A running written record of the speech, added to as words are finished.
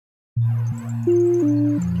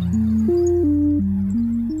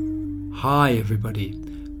Hi everybody,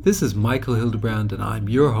 this is Michael Hildebrand and I'm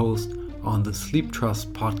your host on the Sleep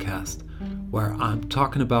Trust podcast, where I'm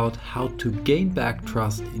talking about how to gain back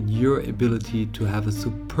trust in your ability to have a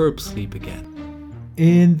superb sleep again.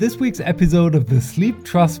 In this week's episode of the Sleep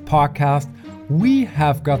Trust podcast, we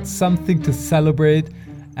have got something to celebrate.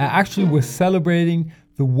 Actually, we're celebrating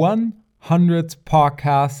the 100th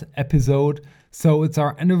podcast episode, so it's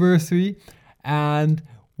our anniversary, and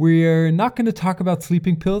we're not going to talk about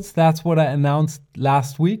sleeping pills. That's what I announced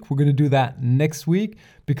last week. We're going to do that next week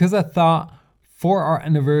because I thought for our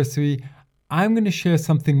anniversary, I'm going to share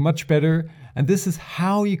something much better. And this is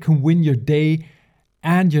how you can win your day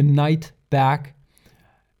and your night back.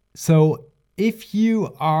 So if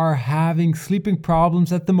you are having sleeping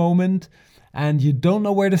problems at the moment and you don't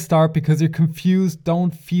know where to start because you're confused,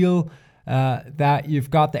 don't feel that you've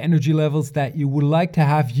got the energy levels that you would like to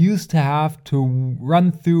have, used to have to run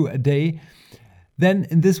through a day, then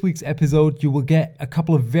in this week's episode, you will get a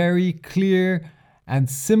couple of very clear and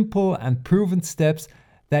simple and proven steps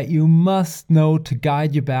that you must know to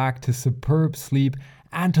guide you back to superb sleep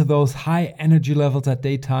and to those high energy levels at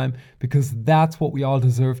daytime, because that's what we all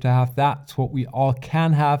deserve to have. That's what we all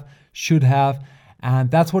can have, should have, and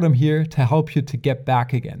that's what I'm here to help you to get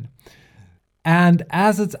back again. And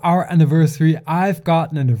as it's our anniversary, I've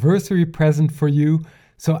got an anniversary present for you.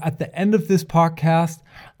 So at the end of this podcast,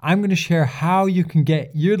 I'm going to share how you can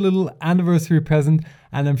get your little anniversary present,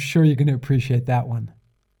 and I'm sure you're going to appreciate that one.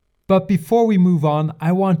 But before we move on,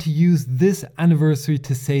 I want to use this anniversary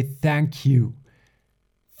to say thank you.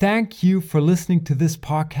 Thank you for listening to this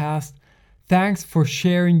podcast. Thanks for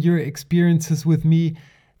sharing your experiences with me.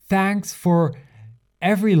 Thanks for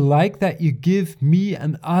every like that you give me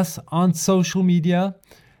and us on social media.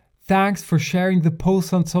 Thanks for sharing the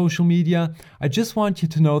posts on social media. I just want you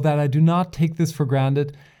to know that I do not take this for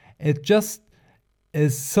granted. It just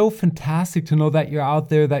is so fantastic to know that you're out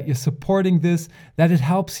there, that you're supporting this, that it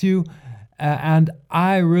helps you. And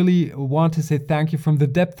I really want to say thank you from the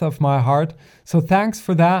depth of my heart. So thanks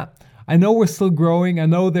for that. I know we're still growing. I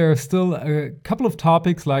know there are still a couple of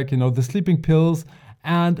topics like, the sleeping pills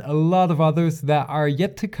and a lot of others that are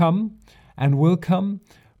yet to come and will come.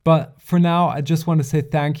 But for now, I just want to say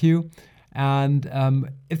thank you. And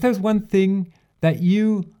if there's one thing that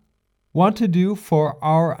you want to do for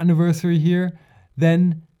our anniversary here,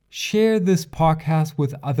 then share this podcast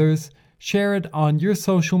with others. Share it on your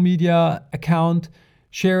social media account.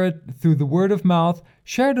 Share it through the word of mouth.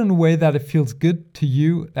 Share it in a way that it feels good to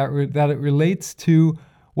you, that it relates to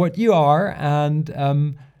what you are,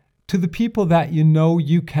 and to the people that you know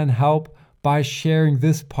you can help by sharing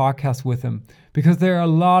this podcast with them. Because there are a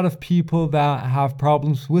lot of people that have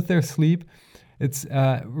problems with their sleep. It's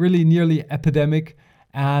really nearly epidemic.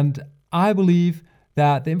 And I believe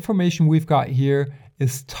that the information we've got here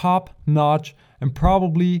is top notch and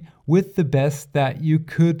probably with the best that you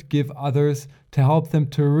could give others to help them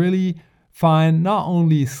to really find not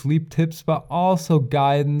only sleep tips, but also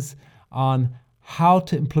guidance on how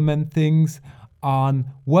to implement things, on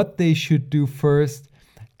what they should do first.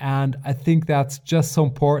 And I think that's just so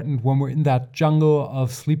important when we're in that jungle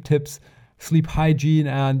of sleep tips, sleep hygiene,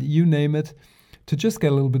 and you name it, to just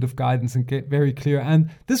get a little bit of guidance and get very clear. And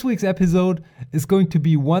this week's episode is going to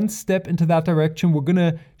be one step into that direction. We're going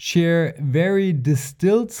to share very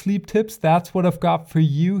distilled sleep tips. That's what I've got for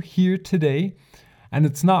you here today. And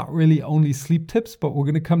it's not really only sleep tips, but we're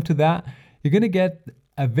going to come to that. You're going to get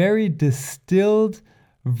a very distilled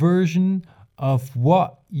version of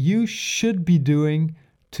what you should be doing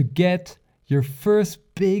to get your first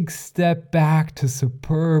big step back to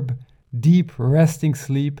superb, deep, resting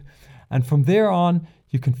sleep. And from there on,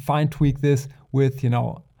 you can fine tweak this with,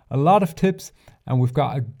 a lot of tips. And we've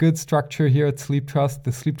got a good structure here at Sleep Trust,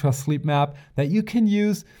 the Sleep Trust Sleep Map, that you can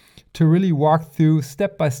use to really walk through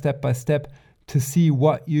step by step to see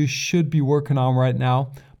what you should be working on right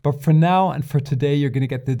now. But for now and for today, you're going to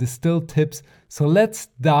get the distilled tips. So let's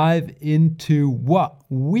dive into what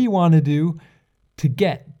we want to do to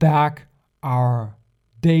get back our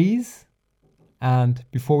days. And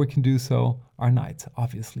before we can do so, our nights,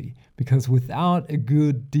 obviously. Because without a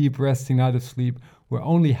good, deep, resting night of sleep, we're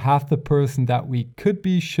only half the person that we could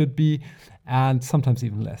be, should be, and sometimes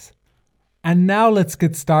even less. And now let's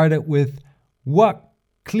get started with what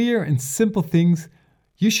clear and simple things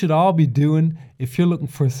you should all be doing if you're looking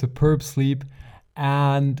for superb sleep.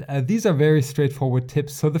 And these are very straightforward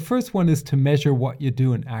tips. So the first one is to measure what you're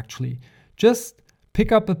doing, actually. Just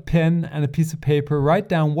pick up a pen and a piece of paper, write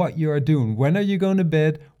down what you are doing. When are you going to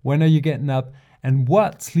bed? When are you getting up? And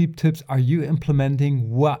what sleep tips are you implementing?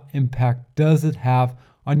 What impact does it have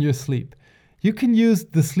on your sleep? You can use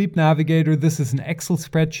the Sleep Navigator. This is an Excel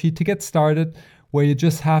spreadsheet to get started where you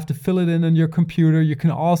just have to fill it in on your computer. You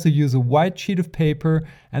can also use a white sheet of paper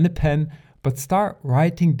and a pen, but start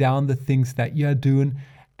writing down the things that you are doing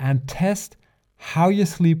and test how your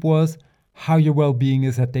sleep was, how your well-being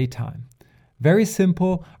is at daytime. Very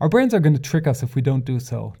simple. Our brains are going to trick us if we don't do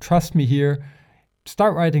so. Trust me here.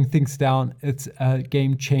 Start writing things down. It's a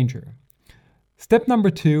game changer. Step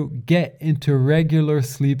number 2, get into a regular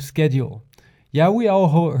sleep schedule. Yeah, we all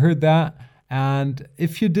heard that. And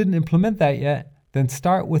if you didn't implement that yet, then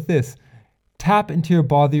start with this. Tap into your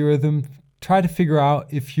body rhythm. Try to figure out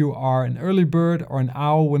if you are an early bird or an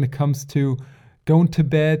owl when it comes to going to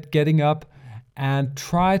bed, getting up, and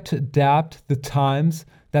try to adapt the times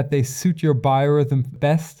that they suit your biorhythm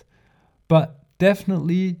best. But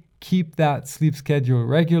definitely keep that sleep schedule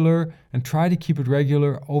regular and try to keep it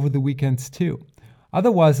regular over the weekends too.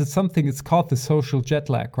 Otherwise, it's called the social jet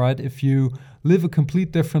lag, right? If you live a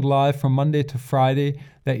complete different life from Monday to Friday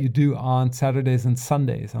that you do on Saturdays and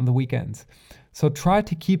Sundays on the weekends. So try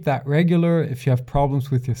to keep that regular if you have problems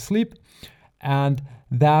with your sleep. And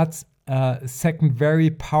that's a second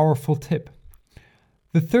very powerful tip.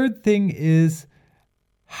 The third thing is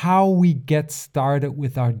how we get started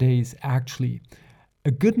with our days actually.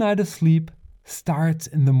 A good night of sleep starts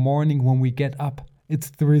in the morning when we get up.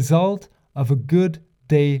 It's the result of a good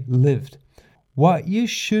day lived. What you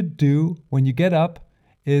should do when you get up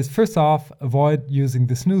is, first off, avoid using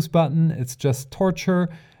the snooze button. It's just torture.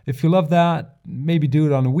 If you love that, maybe do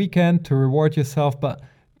it on a weekend to reward yourself, but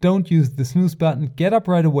don't use the snooze button. Get up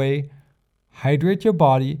right away, hydrate your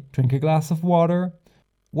body, drink a glass of water.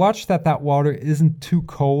 Watch that water isn't too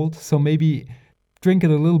cold, so maybe drink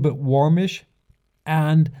it a little bit warmish,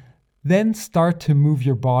 and then start to move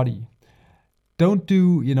your body. Don't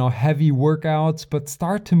do, heavy workouts, but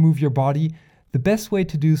start to move your body. The best way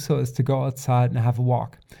to do so is to go outside and have a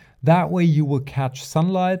walk. That way you will catch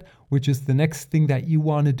sunlight, which is the next thing that you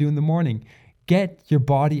want to do in the morning. Get your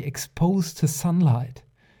body exposed to sunlight.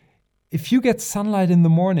 If you get sunlight in the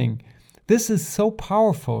morning, this is so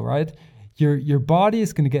powerful, right? Your body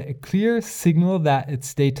is going to get a clear signal that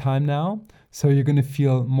it's daytime now. So you're going to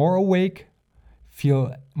feel more awake,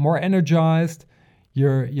 feel more energized.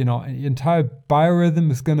 Your entire biorhythm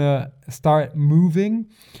is going to start moving.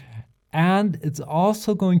 And it's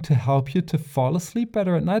also going to help you to fall asleep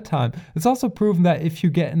better at nighttime. It's also proven that if you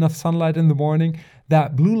get enough sunlight in the morning,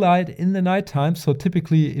 that blue light in the nighttime, so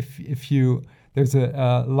typically there's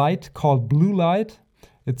a light called blue light.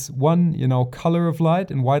 It's one, color of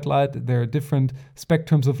light. In white light, there are different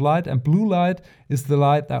spectrums of light. And blue light is the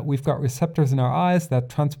light that we've got receptors in our eyes that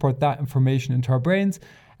transport that information into our brains.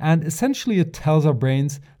 And essentially it tells our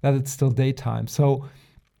brains that it's still daytime. So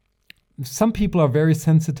some people are very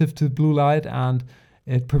sensitive to blue light and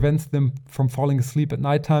it prevents them from falling asleep at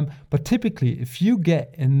nighttime. But typically, if you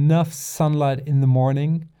get enough sunlight in the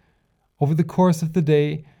morning over the course of the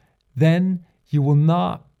day, then you will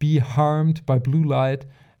not be harmed by blue light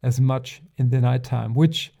as much in the nighttime,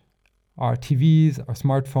 which our TVs, our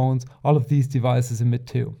smartphones, all of these devices emit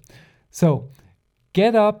too. So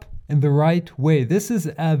get up in the right way. This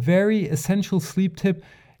is a very essential sleep tip.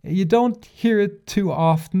 You don't hear it too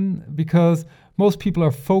often because most people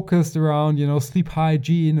are focused around, sleep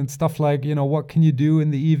hygiene and stuff like, what can you do in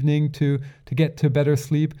the evening to get to better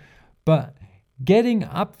sleep? But getting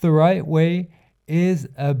up the right way is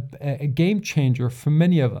a game changer for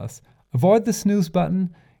many of us. Avoid the snooze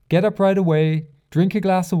button, get up right away, drink a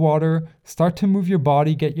glass of water, start to move your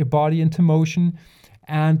body, get your body into motion,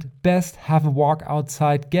 and best have a walk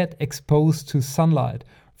outside, get exposed to sunlight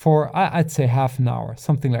for, I'd say, half an hour,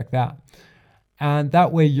 something like that. And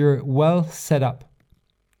that way you're well set up.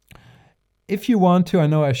 If you want to, I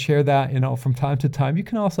know I share that, from time to time, you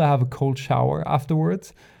can also have a cold shower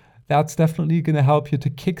afterwards. That's definitely going to help you to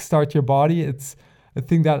kickstart your body. It's a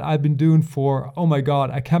thing that I've been doing for, oh my God,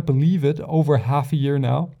 I can't believe it, over half a year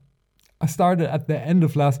now. I started at the end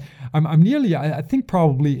of I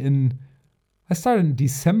started in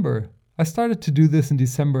December. I started to do this in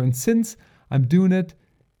December, and since I'm doing it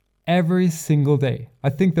every single day. I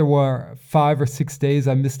think there were 5 or 6 days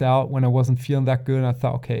I missed out when I wasn't feeling that good, and I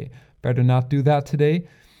thought, okay, better not do that today.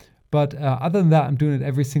 But other than that, I'm doing it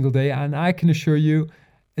every single day, and I can assure you,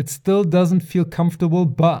 it still doesn't feel comfortable,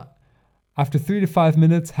 but after 3 to 5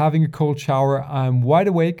 minutes having a cold shower, I'm wide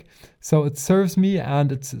awake, so it serves me,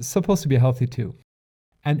 and it's supposed to be healthy too.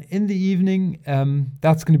 And in the evening,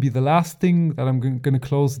 that's going to be the last thing that I'm going to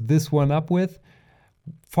close this one up with.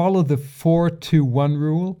 Follow the 4-2-1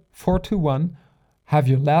 rule. 4-2-1, have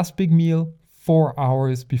your last big meal 4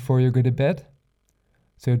 hours before you go to bed.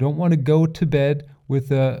 So you don't want to go to bed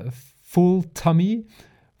with a full tummy.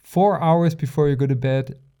 4 hours before you go to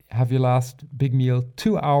bed, have your last big meal.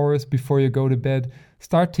 2 hours before you go to bed,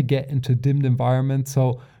 start to get into dimmed environment.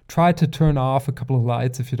 So try to turn off a couple of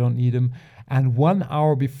lights if you don't need them. And 1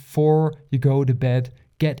 hour before you go to bed,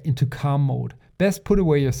 get into calm mode. Best put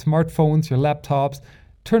away your smartphones, your laptops,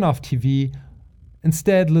 turn off TV.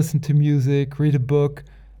 Instead, listen to music, read a book,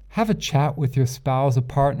 have a chat with your spouse, a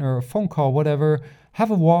partner, a phone call, whatever.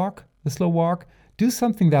 Have a walk, a slow walk. Do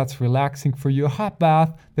something that's relaxing for you. A hot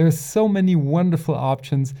bath. There's so many wonderful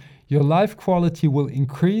options. Your life quality will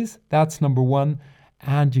increase. That's number one.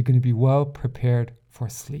 And you're going to be well prepared for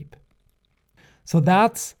sleep. So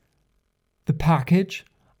that's the package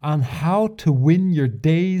on how to win your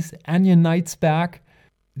days and your nights back.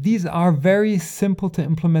 These are very simple to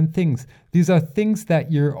implement things. These are things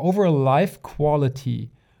that your overall life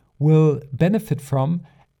quality will benefit from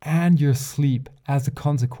and your sleep as a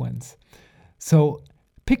consequence. So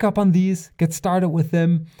pick up on these, get started with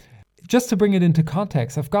them. Just to bring it into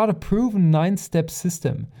context, I've got a proven 9-step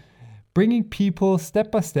system, bringing people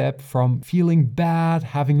step by step from feeling bad,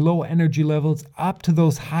 having low energy levels, up to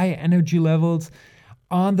those high energy levels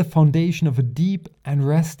on the foundation of a deep and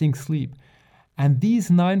resting sleep. And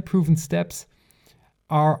these 9 proven steps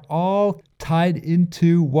are all tied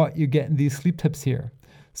into what you get in these sleep tips here.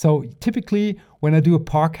 So typically when I do a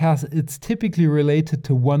podcast, it's typically related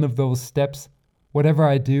to one of those steps, whatever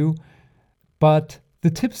I do. But the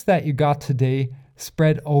tips that you got today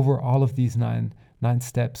spread over all of these nine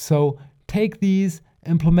steps. So take these,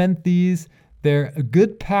 implement these. They're a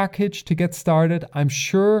good package to get started. I'm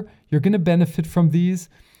sure you're going to benefit from these.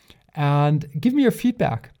 And give me your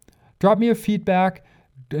feedback. Drop me your feedback.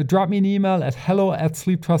 Drop me an email at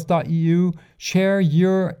hello@sleeptrust.eu. Share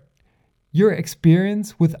your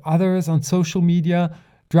experience with others on social media.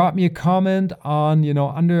 Drop me a comment on,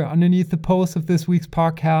 underneath the post of this week's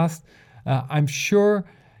podcast. I'm sure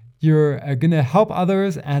you're going to help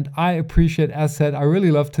others, and I appreciate, as said, I really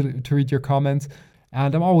love to read your comments,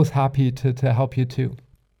 and I'm always happy to help you too.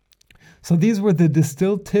 So these were the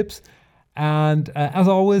distilled tips, and as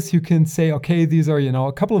always, you can say, okay, these are,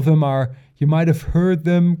 a couple of them are, you might have heard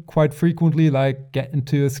them quite frequently, like get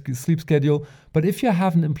into a sleep schedule. But if you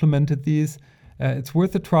haven't implemented these, it's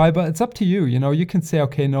worth a try, but it's up to you. You can say,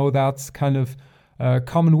 okay, no, that's kind of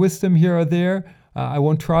common wisdom here or there. I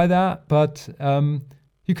won't try that, but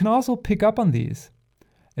you can also pick up on these.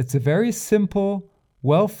 It's a very simple,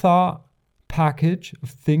 well thought package of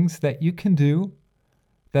things that you can do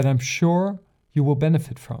that I'm sure you will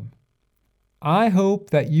benefit from. I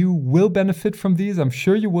hope that you will benefit from these. I'm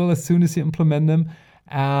sure you will as soon as you implement them.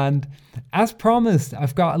 And as promised,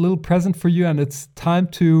 I've got a little present for you, and it's time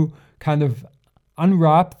to kind of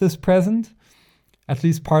unwrap this present, at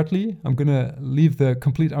least partly. I'm going to leave the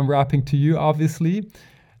complete unwrapping to you, obviously.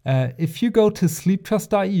 If you go to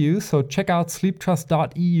sleeptrust.eu, so check out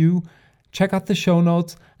sleeptrust.eu, check out the show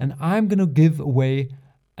notes, and I'm going to give away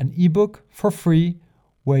an ebook for free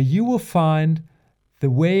where you will find the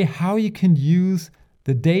way how you can use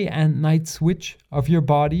the day and night switch of your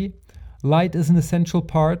body. Light is an essential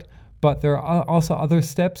part, but there are also other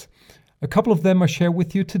steps. A couple of them I share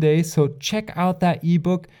with you today, so check out that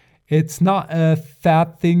ebook. It's not a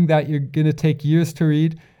fat thing that you're going to take years to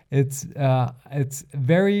read. It's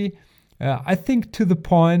very, I think, to the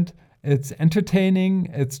point. It's entertaining.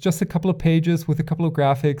 It's just a couple of pages with a couple of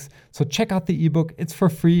graphics. So check out the ebook. It's for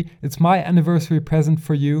free. It's my anniversary present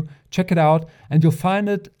for you. Check it out. And you'll find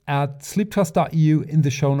it at sleeptrust.eu in the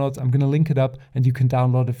show notes. I'm going to link it up and you can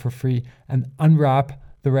download it for free and unwrap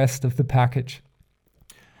the rest of the package.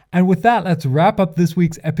 And with that, let's wrap up this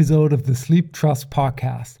week's episode of the Sleep Trust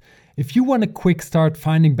podcast. If you want a quick start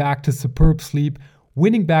finding back to superb sleep,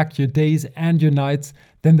 winning back your days and your nights,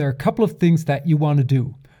 then there are a couple of things that you want to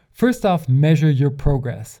do. First off, measure your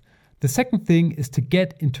progress. The second thing is to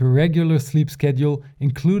get into a regular sleep schedule,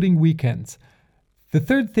 including weekends. The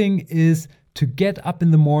third thing is to get up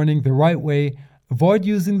in the morning the right way. Avoid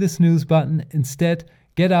using the snooze button. Instead,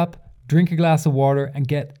 get up, drink a glass of water, and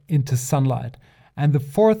get into sunlight. And the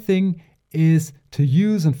fourth thing is to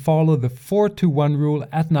use and follow the 4-2-1 rule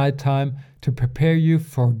at nighttime to prepare you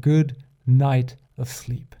for a good night of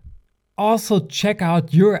sleep. Also, check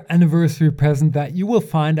out your anniversary present that you will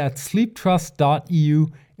find at sleeptrust.eu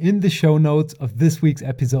in the show notes of this week's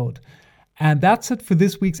episode. And that's it for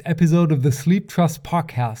this week's episode of the Sleep Trust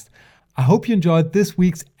podcast. I hope you enjoyed this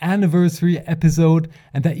week's anniversary episode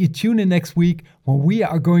and that you tune in next week when we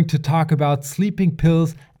are going to talk about sleeping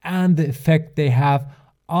pills and the effect they have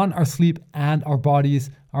on our sleep and our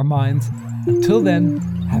bodies, our minds. Until then,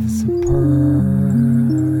 have a superb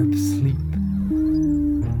sleep.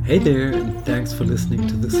 Hey there, and thanks for listening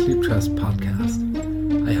to the Sleep Trust podcast.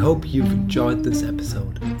 I hope you've enjoyed this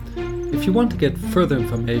episode. If you want to get further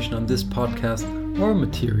information on this podcast or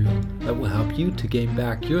material that will help you to gain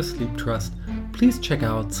back your sleep trust, please check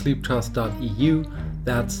out sleeptrust.eu.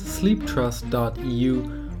 That's sleeptrust.eu,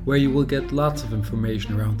 where you will get lots of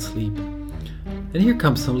information around sleep. And here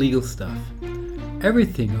comes some legal stuff.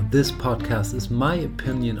 Everything on this podcast is my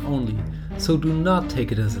opinion only, so do not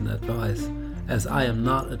take it as an advice, as I am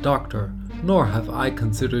not a doctor, nor have I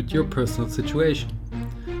considered your personal situation.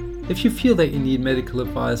 If you feel that you need medical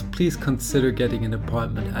advice, please consider getting an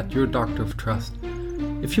appointment at your doctor of trust.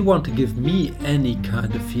 If you want to give me any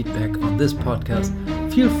kind of feedback on this podcast,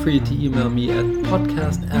 feel free to email me at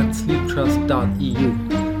podcast@sleeptrust.eu.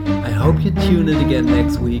 I hope you tune in again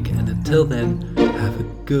next week, and until then, have a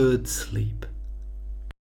good sleep.